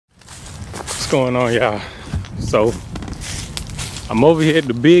going on, y'all? So I'm over here at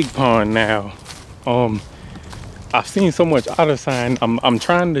the big pond now. I've seen so much otter sign. I'm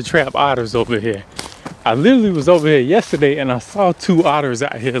trying to trap otters over here. I literally was over here yesterday and I saw 2 otters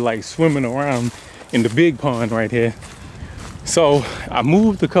out here like swimming around in the big pond right here. So I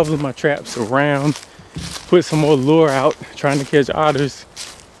moved a couple of my traps around, put some more lure out, trying to catch otters.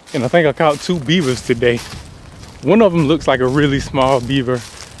 And I think I caught 2 beavers today. One of them looks like a really small beaver.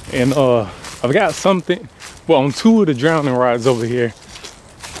 And I've got something, well, on 2 of the drowning rods over here,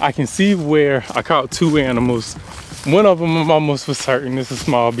 I can see where I caught 2 animals. One of them I'm almost for certain is a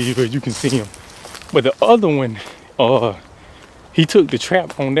small beaver, you can see him. But the other one, he took the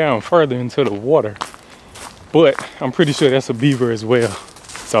trap on down further into the water. But I'm pretty sure that's a beaver as well.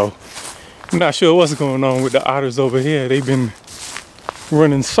 So I'm not sure what's going on with the otters over here. They've been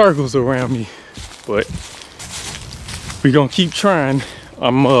running circles around me, but we're gonna keep trying.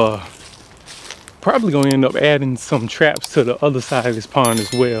 I'm probably gonna end up adding some traps to the other side of this pond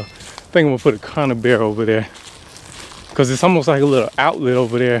as well. I think I'm gonna put a conibear over there because it's almost like a little outlet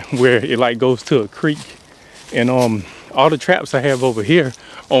over there where it like goes to a creek. And all the traps I have over here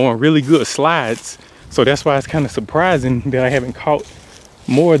are on really good slides. So that's why it's kind of surprising that I haven't caught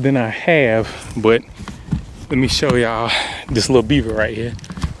more than I have. But let me show y'all this little beaver right here.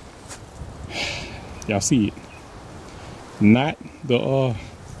 Y'all see it? Not the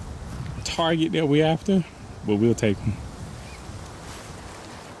target that we're after, but we'll take him.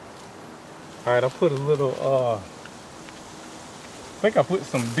 All right, I put a little, I think I put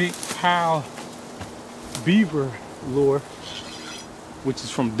some big pile beaver lure, which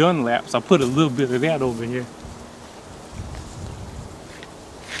is from Dunlap's. I put a little bit of that over here.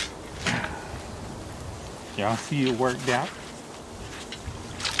 Y'all see it worked out.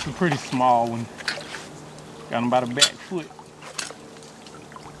 It's a pretty small one. Got him by the back foot.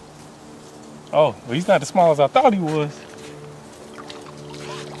 Oh, well, he's not as small as I thought he was.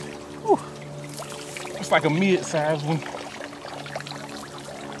 Whew. It's like a mid-sized one.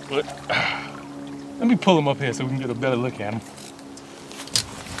 But let me pull him up here so we can get a better look at him.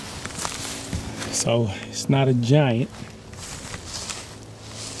 So it's not a giant,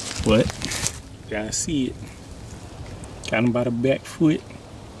 but y'all see it. Got him by the back foot.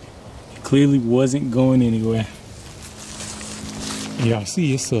 It clearly wasn't going anywhere. Y'all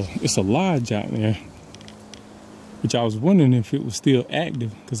see it's a lodge out there, which I was wondering if it was still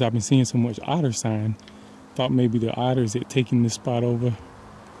active because I've been seeing so much otter sign. Thought maybe the otters had taken this spot over,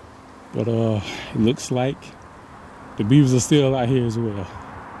 but it looks like the beavers are still out here as well.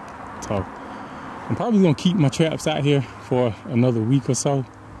 So I'm probably gonna keep my traps out here for another week or so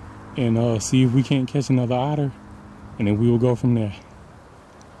and see if we can't catch another otter, and then we will go from there.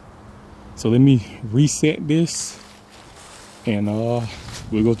 So let me reset this and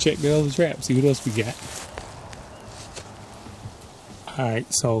we'll go check the other trap, see what else we got. All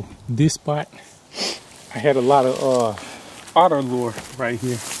right, so this spot, I had a lot of otter lure right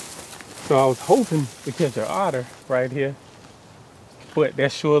here. So I was hoping to catch an otter right here, but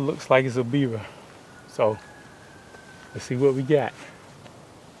that sure looks like it's a beaver. So let's see what we got.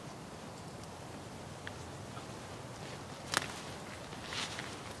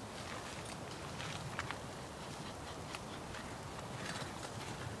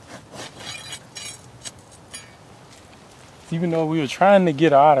 Even though we were trying to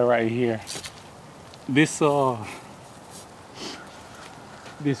get an otter right here, this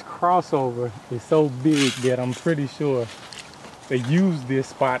crossover is so big that I'm pretty sure they use this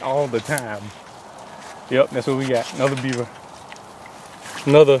spot all the time. Yep, that's what we got. Another beaver.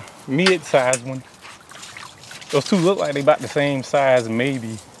 Another mid-sized one. Those 2 look like they about the same size,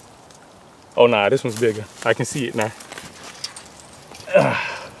 maybe. Oh nah, this one's bigger. I can see it now.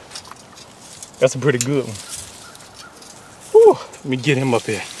 That's a pretty good one. Whew, let me get him up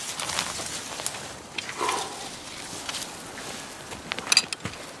here.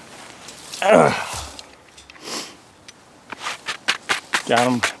 Got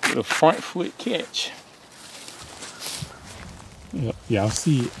him with a front foot catch. Yep, y'all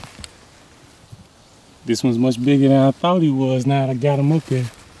see it. This one's much bigger than I thought he was now that I got him up here.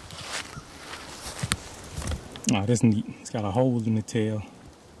 Oh, that's neat. It's got a hole in the tail.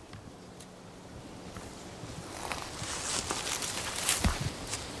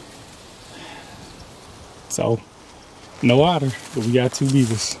 So, no otter, but we got 2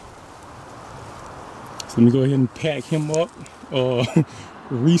 beavers. So let me go ahead and pack him up,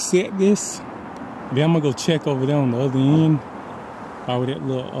 reset this. Then I'm gonna go check over there on the other end, where that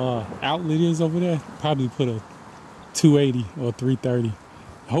little outlet is over there. Probably put a 280 or 330.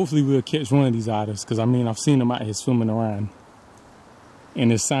 Hopefully we'll catch one of these otters, because I mean, I've seen them out here swimming around.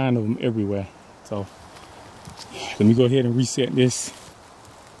 And there's sign of them everywhere. So let me go ahead and reset this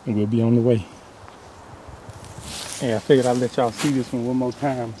and we'll be on the way. Hey, I figured I'd let y'all see this one more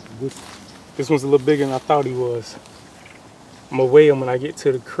time. This one's a little bigger than I thought he was. I'm gonna weigh him when I get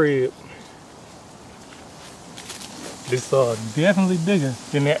to the crib. This definitely bigger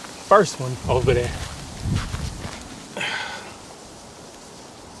than that first one over there.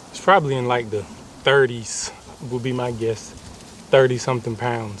 It's probably in like the 30s, would be my guess. 30 something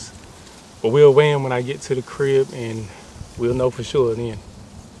pounds. But we'll weigh him when I get to the crib and we'll know for sure then.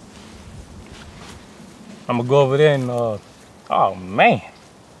 I'm gonna go over there and oh man,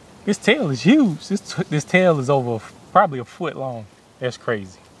 this tail is huge. This tail is over probably a foot long. That's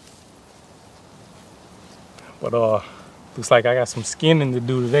crazy. But looks like I got some skinning to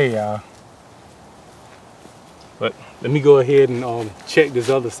do today, y'all. But let me go ahead and check this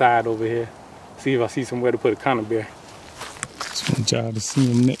other side over here. See if I see somewhere to put a conibear. Just want y'all to see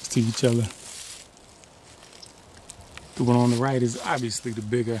them next to each other. The one on the right is obviously the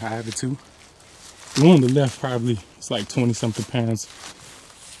bigger out of the two. The one on the left probably is like 20 something pounds.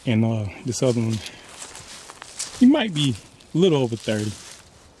 And this other one, he might be a little over 30.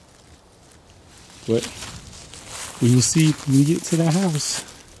 But we will see when we get to the house.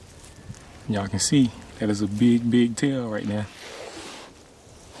 Y'all can see that is a big, big tail right now.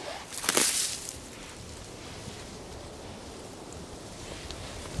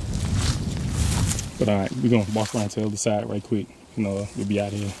 But all right, we're gonna walk around to the other side right quick and we'll be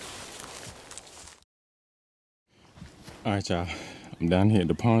out of here. All right, y'all, I'm down here at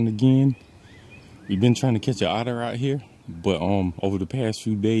the pond again. We've been trying to catch an otter out here, but over the past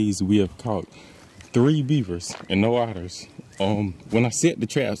few days we have caught 3 beavers and no otters. When I set the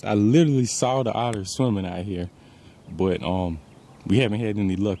traps, I literally saw the otters swimming out here, but we haven't had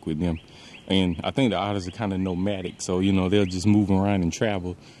any luck with them. And I think the otters are kind of nomadic, so you know they'll just move around and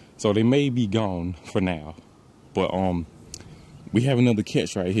travel. So they may be gone for now. But we have another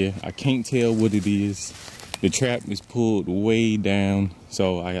catch right here. I can't tell what it is. The trap is pulled way down,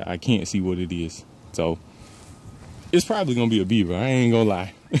 so I can't see what it is. So it's probably gonna be a beaver, I ain't gonna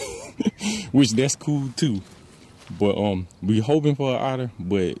lie. Which that's cool too. But we hoping for an otter,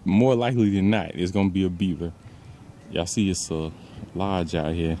 but more likely than not, it's gonna be a beaver. Y'all see it's a lodge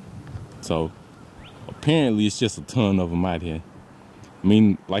out here. So apparently it's just a ton of them out here. I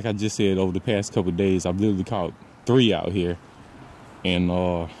mean, like I just said, over the past couple of days, I've literally caught 3 out here. And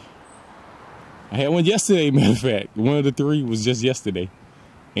I had one yesterday, matter of fact. One of the 3 was just yesterday.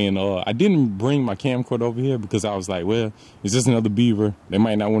 And I didn't bring my camcorder over here because I was like, well, it's just another beaver. They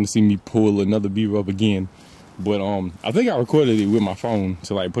might not want to see me pull another beaver up again. But I think I recorded it with my phone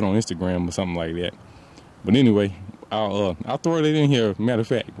to like put on Instagram or something like that. But anyway, I'll throw it in here, matter of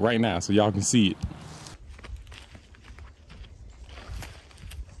fact, right now so y'all can see it.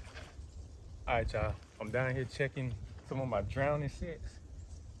 All right, y'all, I'm down here checking some of my drowning sets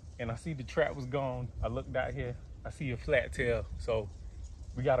and I see the trap was gone. I looked out here, I see a flat tail. So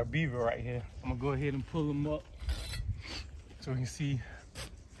we got a beaver right here. I'm gonna go ahead and pull him up so we can see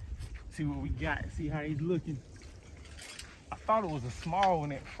what we got, see how he's looking. I thought it was a small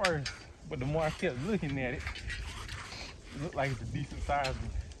one at first, but the more I kept looking at it, it looked like it's a decent size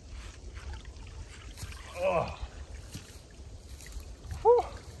one. Oh. Whew.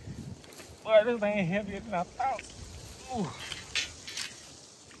 Boy, this ain't heavier than I thought. Ooh.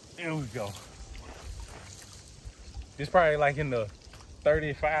 There we go. This probably like in the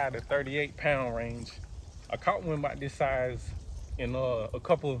 35 to 38 pound range. I caught one about this size in a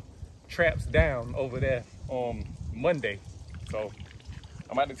couple traps down over there on Monday. So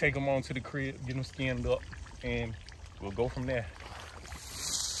I'm about to take them on to the crib, get them skinned up, and we'll go from there.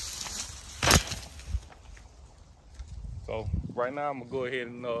 So right now I'm gonna go ahead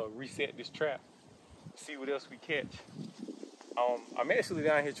and reset this trap, see what else we catch. I'm actually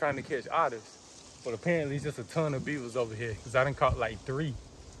down here trying to catch otters, but apparently it's just a ton of beavers over here because I done caught like 3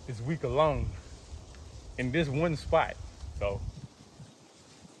 this week alone in this one spot. So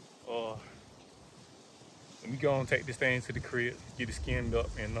let me go and take this thing to the crib, get it skinned up,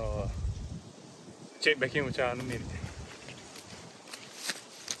 and check back in with y'all in a minute.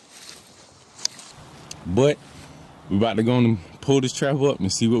 But we about to go and pull this trap up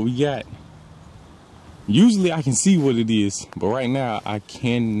and see what we got. Usually I can see what it is, but right now I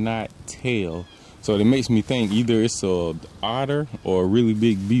cannot tell. So it makes me think either it's a otter or a really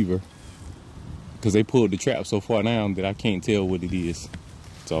big beaver, because they pulled the trap so far down that I can't tell what it is.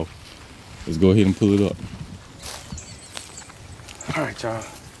 So let's go ahead and pull it up. All right, y'all.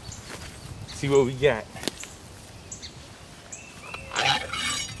 See what we got.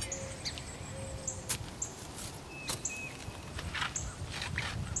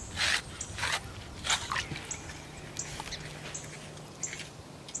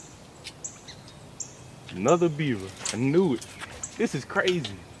 Another beaver. I knew it. This is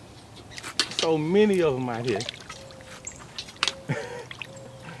crazy. So many of them out here.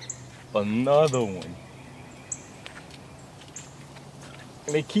 Another one.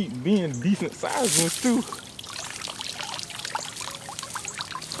 And they keep being decent sized ones too.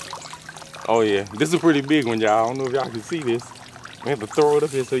 Oh yeah, this is a pretty big one, y'all. I don't know if y'all can see this. We have to throw it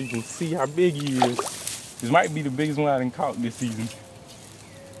up here so you can see how big he is. This might be the biggest one I done caught this season.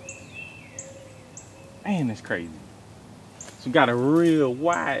 Man, that's crazy. So we got a real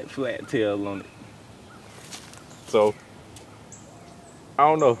wide flat tail on it. So, I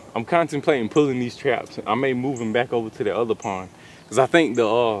don't know. I'm contemplating pulling these traps. I may move them back over to the other pond. Cause I think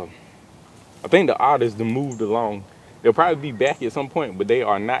the otters done moved along. They'll probably be back at some point, but they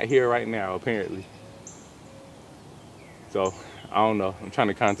are not here right now, apparently. So, I don't know. I'm trying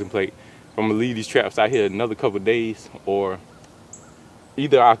to contemplate if I'm gonna leave these traps out here another couple of days, or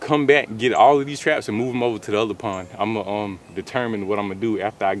either I'll come back and get all of these traps and move them over to the other pond. I'm gonna determine what I'm gonna do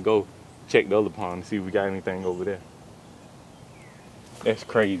after I go check the other pond and see if we got anything over there. That's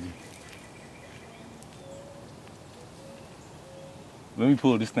crazy. Let me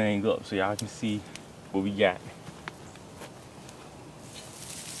pull this thing up so y'all can see what we got.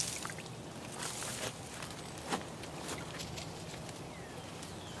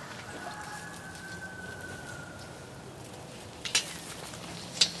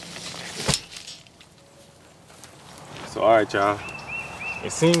 So all right, y'all.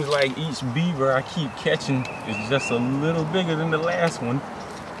 It seems like each beaver I keep catching is just a little bigger than the last one.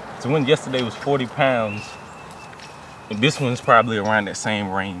 The one yesterday was 40 pounds. And this one's probably around that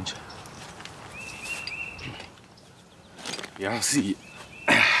same range. Y'all see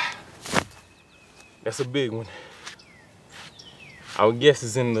it. That's a big one. I would guess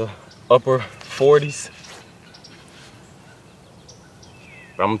it's in the upper 40s.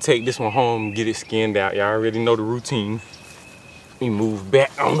 But I'm gonna take this one home and get it skinned out. Y'all already know the routine. Let me move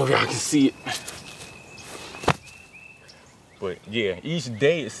back. I don't know if y'all can see it. But yeah, each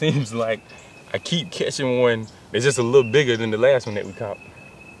day it seems like I keep catching one that's just a little bigger than the last one that we caught.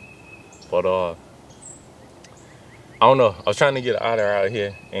 But I don't know. I was trying to get an otter out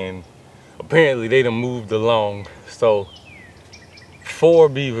here, and apparently they done moved along. So 4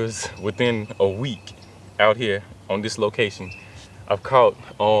 beavers within a week out here on this location. I've caught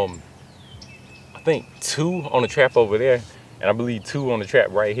I think 2 on the trap over there, and I believe 2 on the trap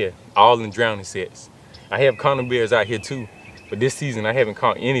right here, all in drowning sets. I have conifer bears out here too, but this season I haven't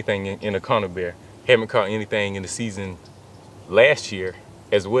caught anything in a conifer bear. Haven't caught anything in the season last year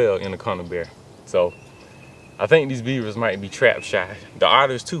as well in a conifer bear. So I think these beavers might be trap shy. The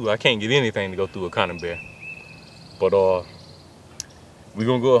otters too, I can't get anything to go through a conifer bear. But we're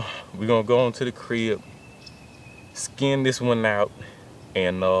gonna go on to the crib, skin this one out,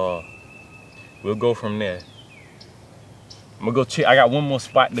 and we'll go from there. I'm gonna go check. I got one more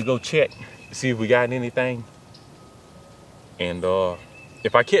spot to go check to see if we got anything. And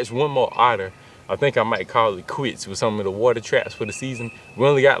if I catch one more otter, I think I might call it quits with some of the water traps for the season. We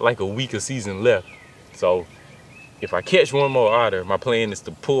only got like a week of season left. So if I catch one more otter, my plan is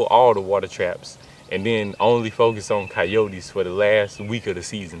to pull all the water traps and then only focus on coyotes for the last week of the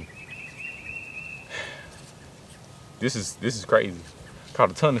season. This is crazy.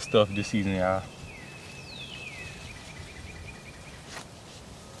 Caught a ton of stuff this season, y'all.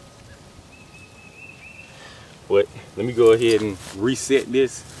 But let me go ahead and reset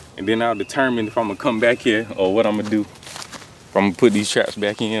this, and then I'll determine if I'm gonna come back here or what I'm gonna do. If I'm gonna put these traps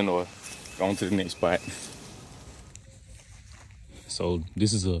back in or go on to the next spot. So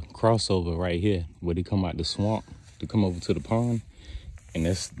this is a crossover right here where they come out the swamp to come over to the pond. And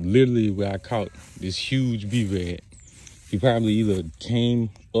that's literally where I caught this huge beaver at. He probably either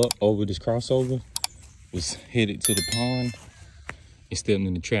came up over this crossover, was headed to the pond, and stepped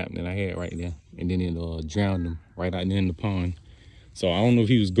in the trap that I had right there. And then it drowned him right out there in the pond. So I don't know if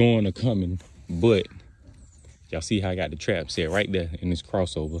he was going or coming, but y'all see how I got the trap set right there in this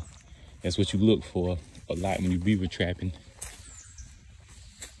crossover. That's what you look for a lot when you beaver trapping.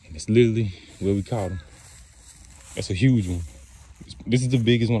 And it's literally where we caught him. That's a huge one. This is the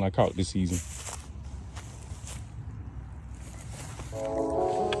biggest one I caught this season.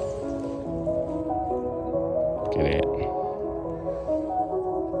 Look at that.